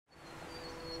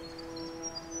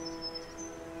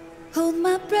hold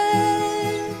my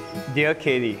breath. Dear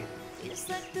Katie,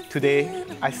 today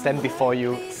I stand before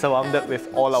you surrounded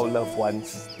with all our loved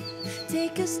ones.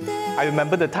 I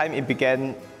remember the time it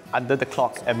began under the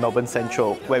clock at Melbourne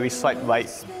Central where we swiped right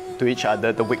to each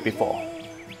other the week before.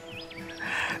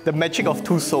 The magic of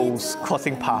two souls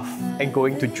crossing paths and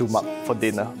going to Jumak for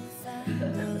dinner.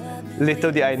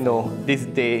 Little did I know this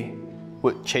day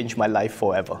would change my life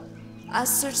forever. I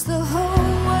searched the whole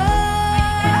world,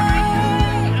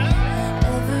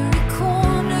 every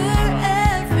corner,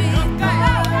 every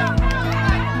part.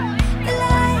 The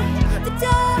light, the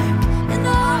dark, and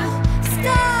all the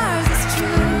stars, it's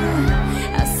true.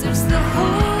 I searched the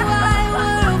whole wide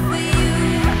world for you.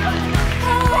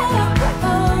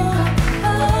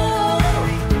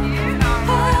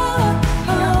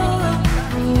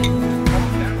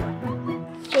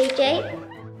 JJ,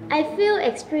 I feel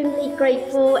extremely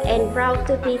grateful and proud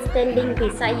to be standing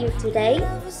beside you today.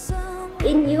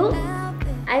 In you,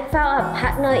 I found a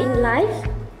partner in life,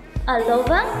 a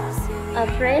lover, a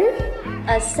friend,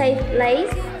 a safe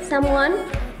place, someone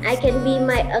I can be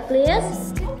my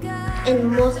ugliest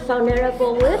and most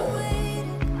vulnerable with.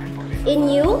 In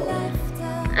you,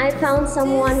 I found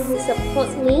someone who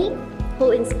supports me,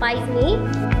 who inspires me.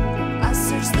 I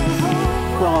searched the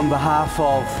whole Well, on behalf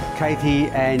of Katie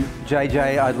and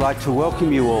JJ, I'd like to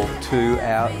welcome you all to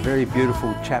our very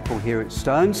beautiful chapel here at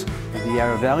Stones, in the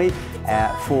Yarra Valley,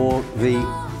 for the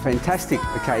fantastic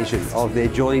occasion of their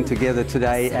joining together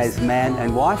today as man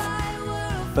and wife.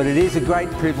 But it is a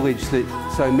great privilege that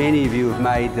so many of you have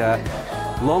made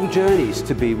long journeys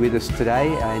to be with us today,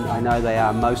 and I know they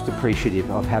are most appreciative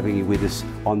of having you with us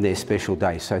on their special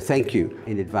day. So thank you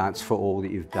in advance for all that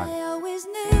you've done.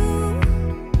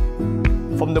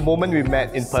 From the moment we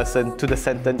met in person to the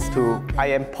sentence to "I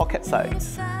am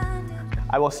pocket-sized,"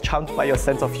 I was charmed by your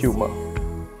sense of humor.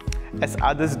 As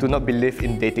others do not believe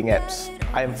in dating apps,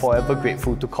 I am forever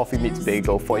grateful to Coffee Meets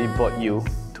Bagel for it brought you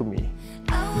to me.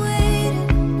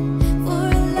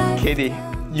 Katie,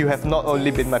 you have not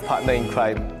only been my partner in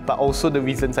crime, but also the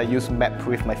reasons I use Map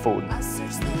with my phone.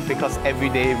 Because every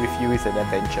day with you is an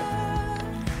adventure.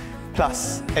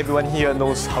 Plus, everyone here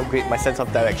knows how great my sense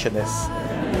of direction is.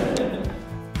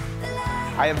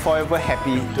 I am forever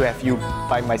happy to have you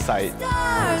by my side.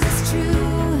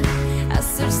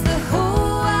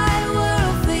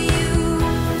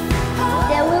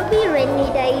 There will be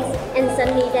rainy days and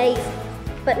sunny days,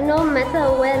 but no matter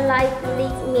where life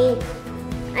leads me,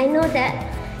 I know that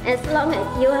as long as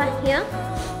you are here,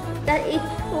 that is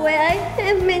where I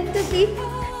am meant to be.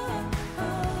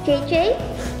 JJ,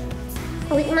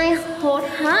 with my whole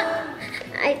heart,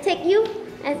 I take you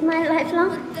as my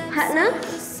lifelong partner.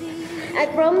 I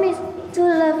promise to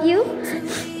love you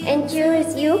and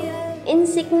cherish you in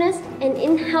sickness and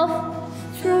in health,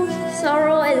 through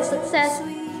sorrow and success,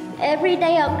 every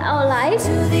day of our lives.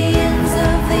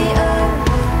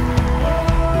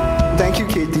 Thank you,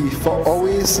 Katie, for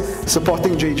always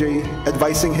supporting JJ,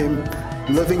 advising him,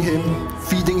 loving him,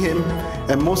 feeding him,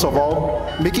 and most of all,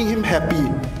 making him happy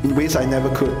in ways I never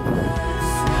could.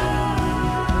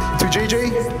 To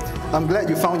JJ, I'm glad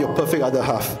you found your perfect other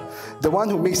half. The one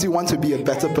who makes you want to be a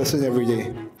better person every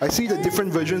day. I see the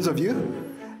different versions of you,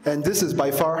 and this is by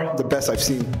far the best I've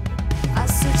seen.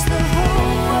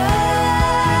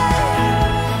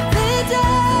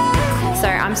 So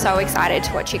I'm so excited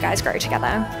to watch you guys grow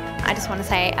together. I just want to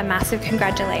say a massive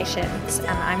congratulations,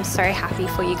 and I'm so happy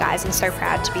for you guys and so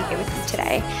proud to be here with you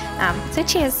today. So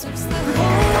cheers.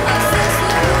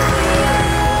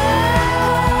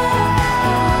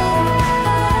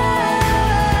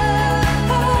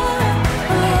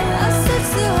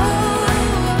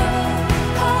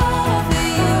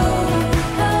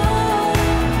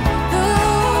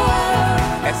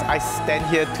 As I stand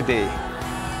here today,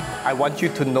 I want you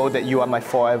to know that you are my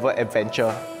forever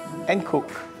adventure and cook.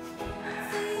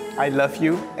 I love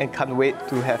you and can't wait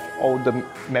to have all the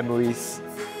memories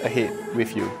ahead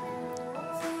with you.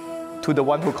 To the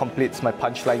one who completes my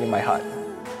punchline in my heart,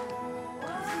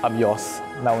 I'm yours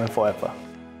now and forever.